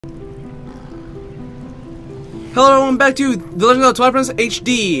Hello everyone, back to The Legend of Twilight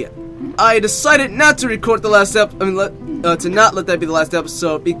HD. I decided not to record the last episode, to not let that be the last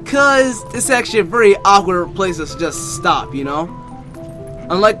episode, because it's actually a very awkward place to just stop, you know?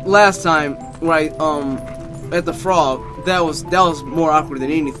 Unlike last time, where I, at the frog, that was more awkward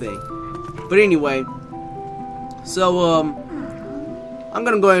than anything. But anyway, so, I'm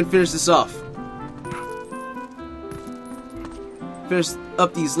gonna go ahead and finish this off. Finish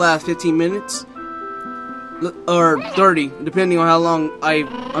up these last 15 minutes. Or 30, depending on how long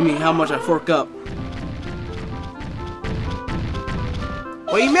how much I fork up.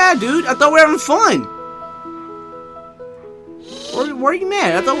 Why are you mad, dude? I thought we were having fun. Why are you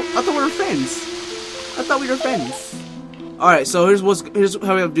mad? I thought we were friends. I thought we were friends. Alright, so here's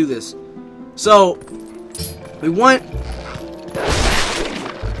how we have to do this. So we want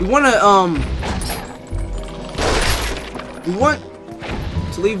to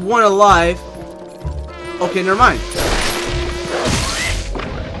leave one alive. Okay, never mind.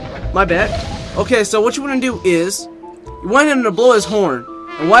 My bad. Okay, so what you want to do is, you want him to blow his horn.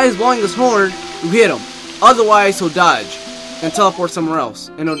 And while he's blowing his horn, you hit him. Otherwise, he'll dodge and teleport somewhere else.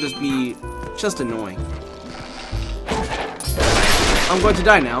 And it'll just be just annoying. I'm going to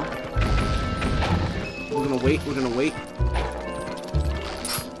die now. We're gonna wait, we're gonna wait.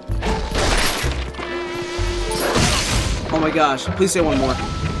 Oh my gosh, please say one more.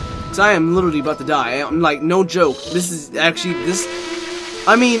 Cause I am literally about to die. I'm like, no joke. This is actually,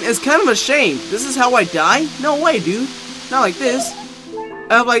 I mean, it's kind of a shame. This is how I die? No way, dude. Not like this.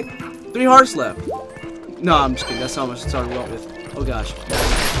 I have like 3 hearts left. No, I'm just kidding. That's how much it started out with. Oh gosh.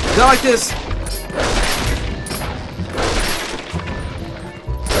 Not like this.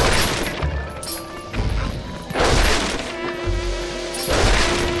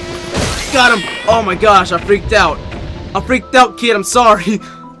 Got him. Oh my gosh, I freaked out. I freaked out, kid. I'm sorry.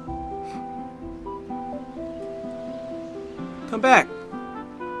 Come back.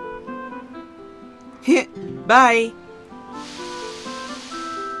 Hit. Bye.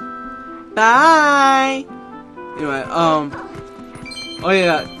 Bye. Anyway, oh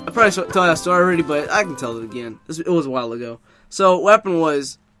yeah, I probably told that story already, but I can tell it again. It was a while ago. So what happened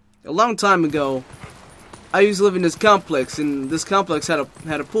was, a long time ago, I used to live in this complex, and this complex had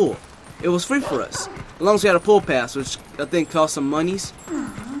a pool. It was free for us, as long as we had a pool pass, which I think cost some monies.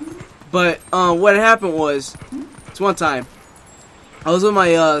 But what happened was, it's one time. I was with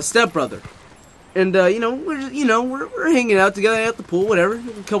my stepbrother, and we're hanging out together at the pool, whatever.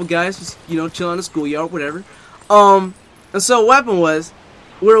 A couple guys just chilling in the schoolyard, whatever. And so what happened was,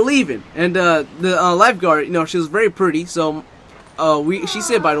 we were leaving, and the lifeguard, she was very pretty, so she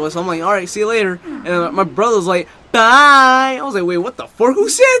said bye to us. So I'm like, all right, see you later. And my brother was like, bye. I was like, wait, what the fuck? Who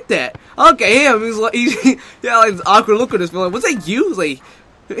said that? Okay, him. He was like, yeah, like this awkward look at this. Like, was that you? I was like,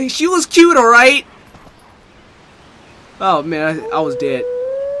 she was cute, all right. Oh man, I was dead.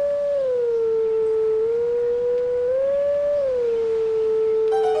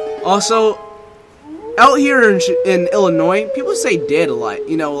 Also, out here in Illinois, people say dead a lot.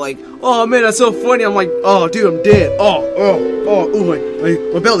 Like, oh man, that's so funny. I'm like, oh dude, I'm dead. Ooh,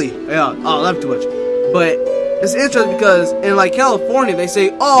 my belly. Yeah, oh, I laugh too much. But it's interesting because in like California, they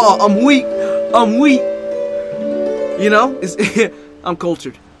say, oh, I'm weak. I'm weak. It's I'm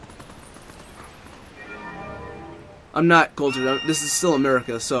cultured. I'm not cultured. This is still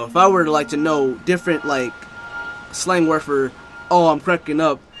America. So if I were to to know different slang word for oh I'm cracking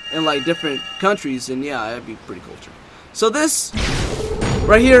up in different countries, then yeah, that'd be pretty cultured. So this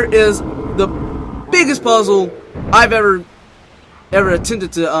right here is the biggest puzzle I've ever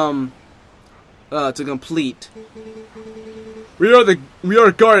attempted to complete. We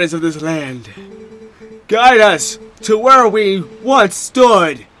are guardians of this land. Guide us to where we once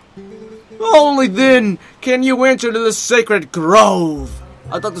stood. Only then can you enter to the sacred grove.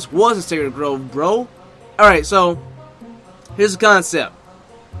 I thought this was a sacred grove, bro. Alright, so here's the concept.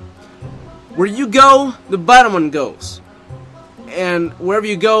 Where you go, the bottom one goes. And wherever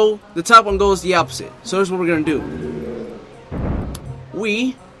you go, the top one goes the opposite. So here's what we're going to do.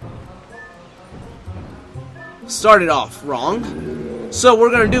 We started off wrong. So what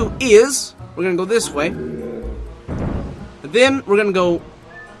we're going to do is, we're going to go this way. Then we're going to go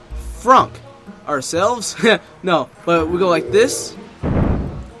frunk ourselves. No, but we go like this.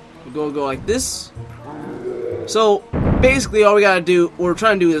 We go like this. So basically all we gotta do, what we're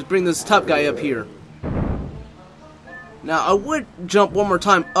trying to do is bring this top guy up here. Now I would jump one more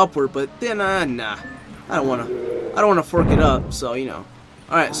time upward, but then nah. I don't wanna fork it up, so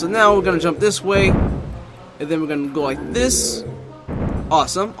Alright, so now we're gonna jump this way, and then we're gonna go like this.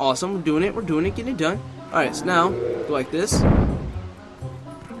 Awesome, we're doing it, getting it done. Alright, so now go like this.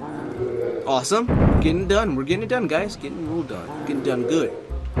 Awesome. We're getting it done. We're getting it done, guys. Getting it real done. Getting it done good.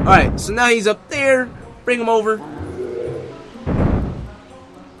 Alright, so now he's up there. Bring him over.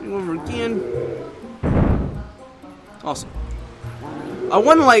 Bring him over again. Awesome. I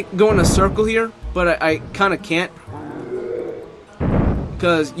want to, like, go in a circle here, but I kind of can't.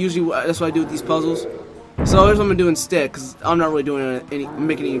 Because usually that's what I do with these puzzles. So here's what I'm going to do instead, because I'm not really doing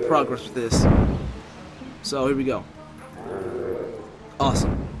making any progress with this. So here we go.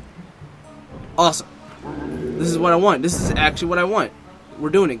 Awesome. Awesome. This is what I want. This is actually what I want. We're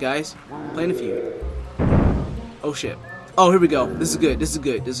doing it, guys. Playing a few. Oh shit. Oh, here we go. This is good. This is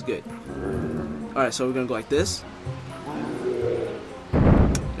good. This is good. Alright, so we're gonna go like this.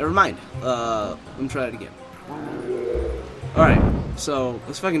 Never mind. Let me try it again. Alright, so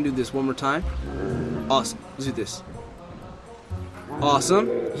let's see if I can do this one more time. Awesome. Let's do this. Awesome.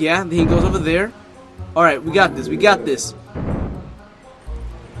 Yeah, then he goes over there. Alright, we got this. We got this.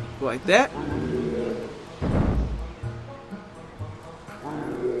 Go like that.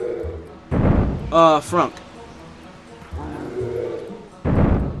 Frunk.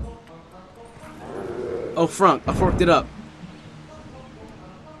 Oh, Frunk. I forked it up.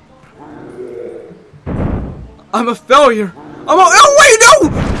 I'm a failure. Oh, wait, no!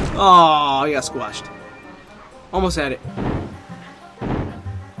 Oh, I got squashed. Almost had it.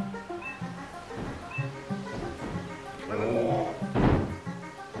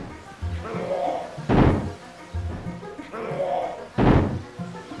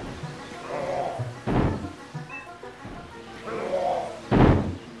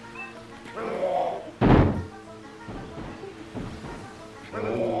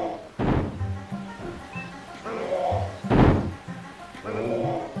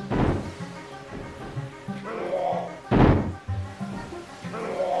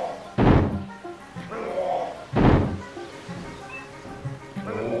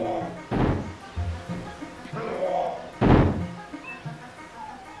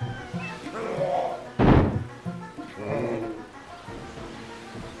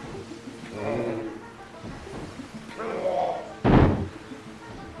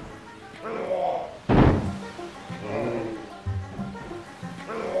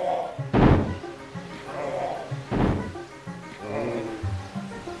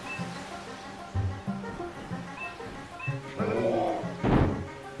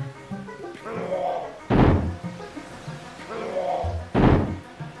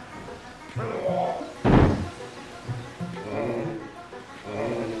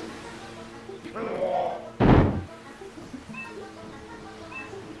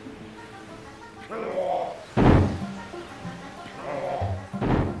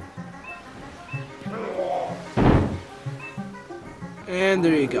 And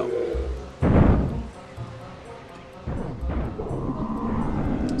there you go.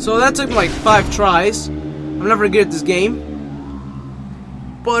 So that took me like 5 tries. I'm never good at this game.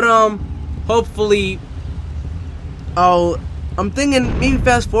 But hopefully I'm thinking maybe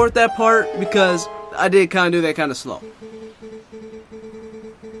fast forward that part because I did kind of do that kind of slow.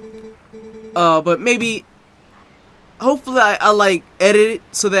 But maybe hopefully I like edit it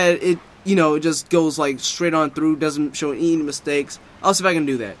so that it, you know, it just goes like straight on through, doesn't show any mistakes. I'll see if I can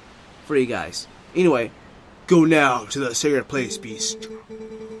do that for you guys. Anyway, go now to the sacred place, beast.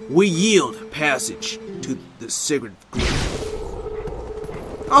 We yield passage to the sacred grove.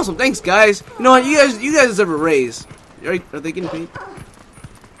 Awesome, thanks guys. You know what, you guys deserve a raise. Are they getting paid?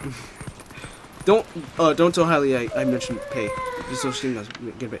 Don't tell Hailey I mentioned pay. Just so she knows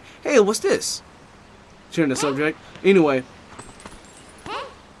get paid. Hey, what's this? Sharing the subject. Anyway.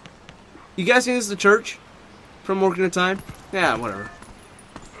 You guys think this is the church? From Working of Time? Yeah, whatever.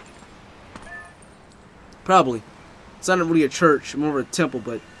 Probably. It's not really a church, more of a temple,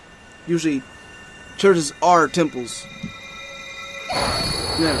 but usually churches are temples.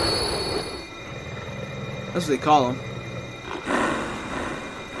 Yeah. That's what they call them.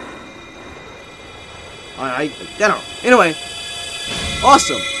 I don't know. Anyway.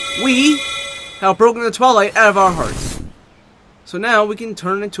 Awesome. We have broken the Twilight out of our hearts. So now we can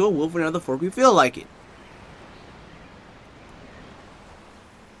turn into a wolf whenever the fork we feel like it.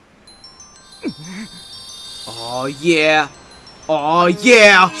 Oh yeah. Oh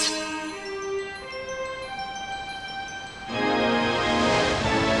yeah.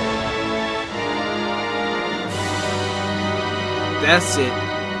 That's it.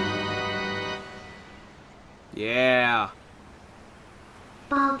 Yeah.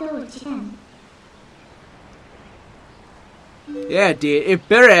 Yeah, it did. It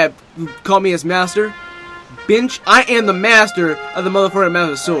better have called me as master. Bench, I am the master of the motherfucking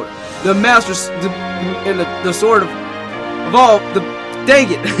master sword. The master, and the sword of all the. Dang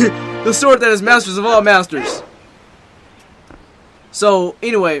it! The sword that is masters of all masters. So,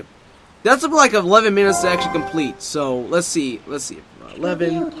 anyway, that's like 11 minutes to actually complete. So, let's see.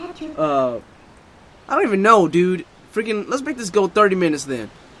 11. I don't even know, dude. Freaking, let's make this go 30 minutes then.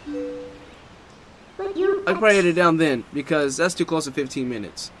 I can probably edit it down then, because that's too close to 15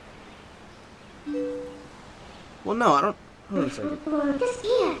 minutes. Well, no, I don't. Hold on a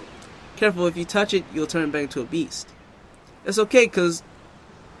second. Careful, if you touch it, you'll turn it back into a beast. It's okay, because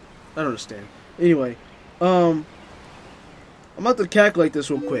I don't understand. Anyway, I'm about to calculate this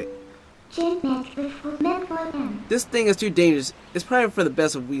real quick. This thing is too dangerous. It's probably for the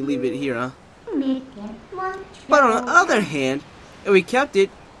best if we leave it here, huh? But on the other hand, if we kept it,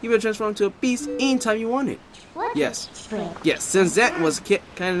 you would transform into a beast anytime you want it. Yes. Yes, since that was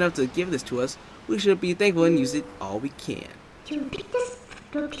kind enough to give this to us, we should be thankful and use it all we can.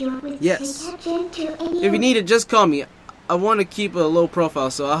 Yes. If you need it, just call me. I want to keep a low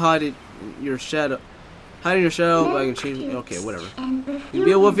profile, so I'll hide it in your shadow. Hide in your shadow, but I can change it. Okay, whatever. You can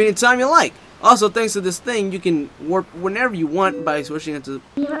be a wolf anytime you like. Also, thanks to this thing, you can warp whenever you want by switching into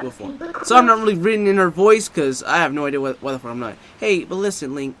wolf form. So I'm not really reading in her voice, because I have no idea what the fuck I'm not. Hey, but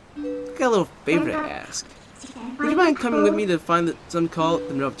listen, Link. I got a little favor to ask. Would you mind coming with me to find something called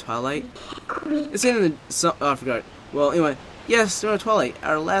the Middle of Twilight? It's in the... Oh, I forgot. Well, anyway. Yes, the Middle of Twilight.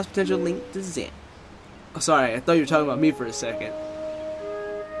 Our last potential link to Zen. Oh, sorry, I thought you were talking about me for a second.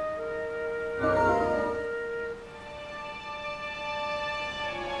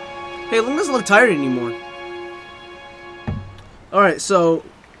 Hey, Link doesn't look tired anymore. Alright, so...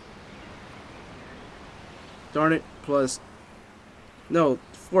 Darn it, plus... No,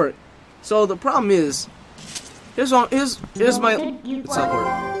 4. So the problem is... Here's my... It's not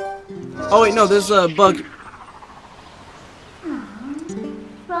working. Oh wait, no, there's a bug.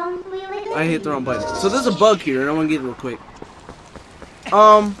 I hit the wrong button. So there's a bug here, and I want to get it real quick.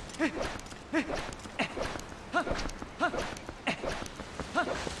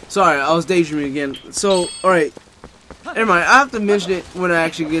 Sorry, I was daydreaming again. So, alright. Never mind, I have to mention it when I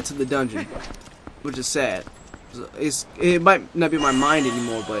actually get to the dungeon. Which is sad. It might not be in my mind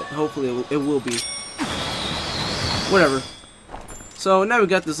anymore, but hopefully it will be. Whatever. So, now we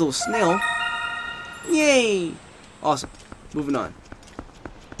got this little snail. Yay! Awesome. Moving on.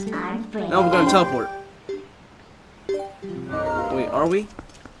 Now we're gonna teleport. Wait, are we?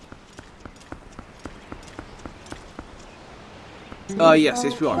 Yes,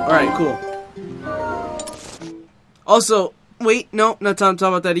 we are. Alright, cool. Also, wait, no, not time to talk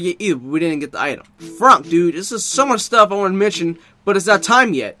about that either. We didn't get the item. Frunk, dude, this is so much stuff I want to mention, but it's not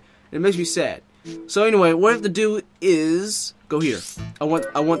time yet. It makes me sad. So anyway, what I have to do is go here. I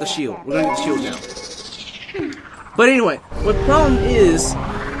want the shield. We're gonna get the shield now. But anyway, what the problem is,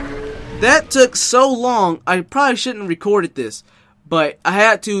 that took so long, I probably shouldn't have recorded this. But I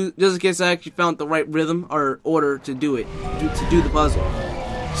had to, just in case I actually found the right rhythm or order to do it, to do the puzzle.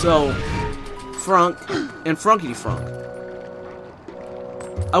 So, Frunk and Frunkity Frunk.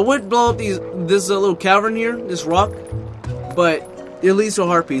 I would blow up this little cavern here, this rock, but it leads to a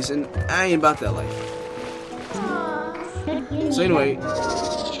heart piece, and I ain't about that life. So anyway,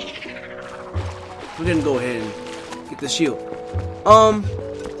 we're gonna go ahead and get the shield.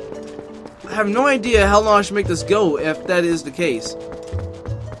 I have no idea how long I should make this go if that is the case.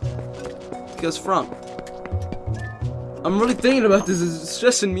 Because Frunk, I'm really thinking about this. It's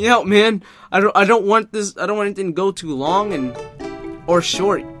stressing me out, man. I don't want this. I don't want anything to go too long or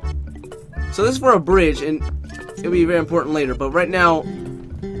short. So this is for a bridge, and it'll be very important later. But right now,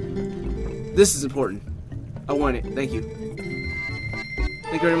 this is important. I want it. Thank you.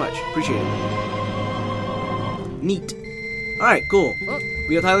 Thank you very much. Appreciate it. Neat. All right, cool.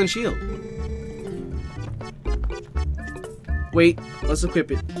 We got Highland Shield. Wait, let's equip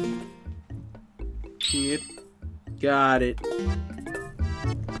it. Yep, got it.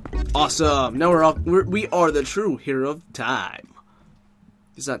 Awesome. Now we are the true hero of time.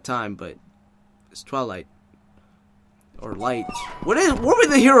 It's not time, but it's Twilight or Light. What are we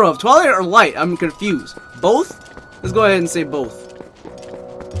the hero of? Twilight or Light? I'm confused. Both? Let's go ahead and say both.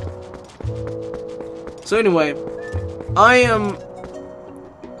 So anyway, I am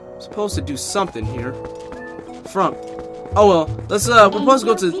supposed to do something here. Frunk. Oh well, let's we're supposed to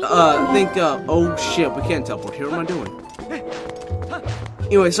go to oh shit, we can't teleport here. What am I doing?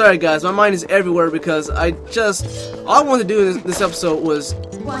 Anyway, sorry guys, my mind is everywhere because all I wanted to do in this episode was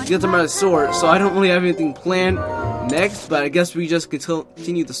get the my sword, so I don't really have anything planned next, but I guess we just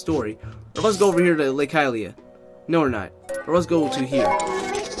continue the story. Or let's go over here to Lake Hylia. No, we're not. Or let's go to here.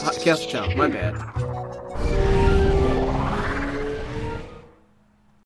 Castle Town, my bad.